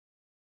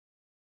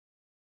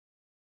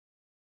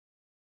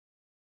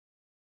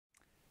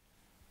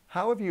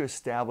How have you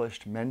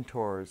established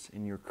mentors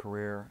in your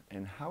career,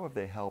 and how have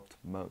they helped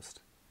most?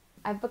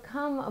 I've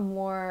become a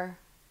more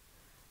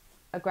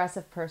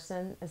aggressive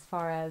person as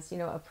far as,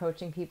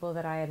 approaching people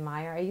that I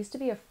admire. I used to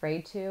be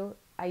afraid to.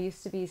 I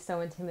used to be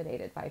so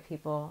intimidated by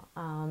people.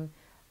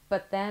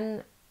 But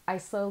then I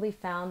slowly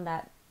found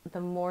that the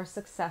more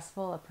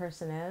successful a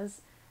person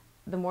is,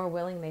 the more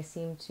willing they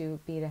seem to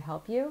be to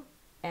help you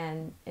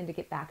and to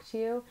get back to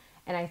you.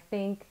 And I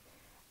think,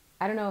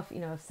 I don't know if,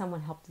 if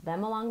someone helped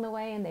them along the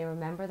way and they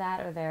remember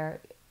that,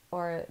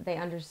 or they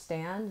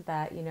understand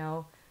that,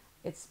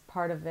 it's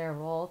part of their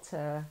role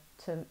to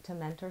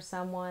mentor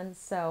someone.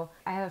 So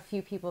I have a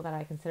few people that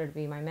I consider to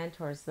be my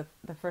mentors.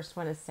 The first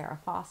one is Sarah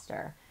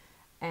Foster,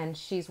 and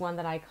she's one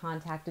that I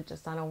contacted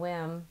just on a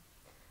whim,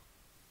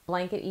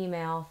 blanket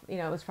email.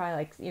 It was probably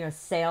like,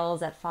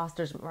 sales at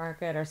Foster's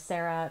Market or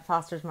Sarah at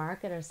Foster's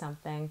Market or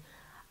something.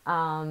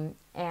 And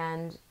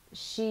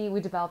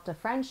we developed a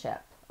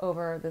friendship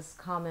over this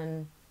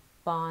common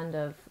bond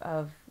of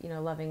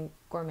loving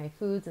gourmet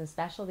foods and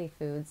specialty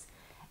foods.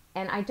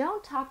 And I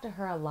don't talk to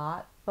her a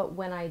lot, but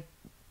when I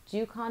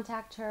do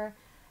contact her,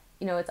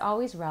 it's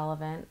always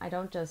relevant. I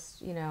don't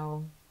just,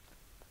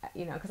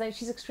 because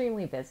she's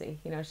extremely busy.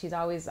 She's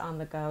always on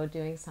the go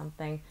doing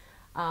something.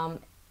 I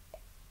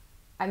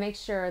make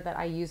sure that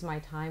I use my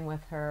time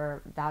with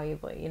her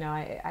valuably.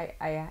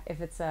 If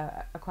it's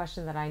a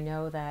question that I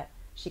know that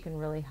she can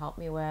really help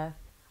me with,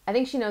 I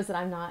think she knows that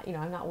I'm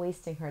not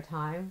wasting her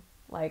time.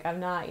 Like I'm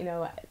not,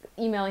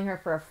 emailing her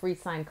for a free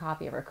signed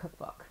copy of her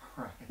cookbook.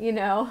 Right.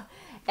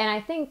 And I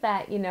think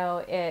that,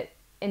 it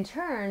in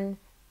turn,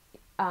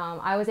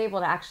 I was able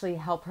to actually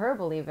help her,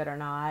 believe it or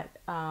not,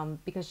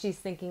 because she's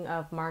thinking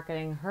of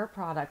marketing her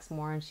products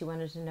more, and she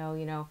wanted to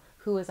know,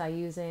 who was I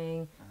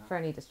using for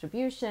any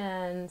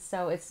distribution.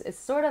 So it's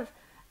sort of,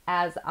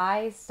 as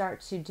I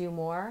start to do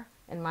more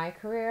in my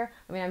career.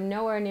 I mean, I'm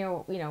nowhere near,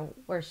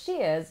 where she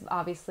is,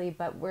 obviously,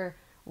 but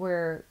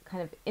we're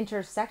kind of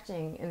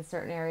intersecting in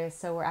certain areas,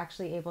 so we're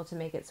actually able to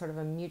make it sort of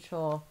a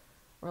mutual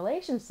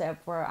relationship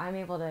where I'm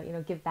able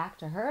to, give back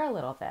to her a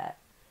little bit.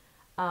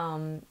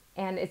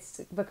 And it's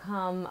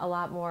become a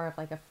lot more of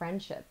like a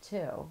friendship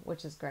too,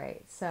 which is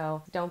great.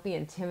 So don't be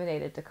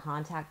intimidated to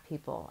contact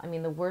people. I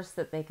mean, the worst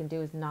that they can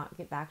do is not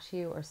get back to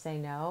you or say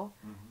no.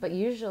 Mm-hmm. But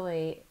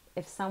usually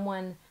if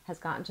someone has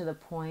gotten to the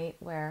point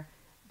where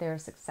they're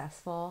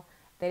successful,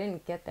 they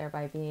didn't get there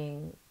by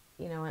being,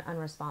 an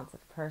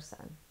unresponsive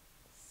person.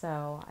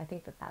 So I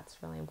think that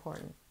that's really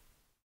important.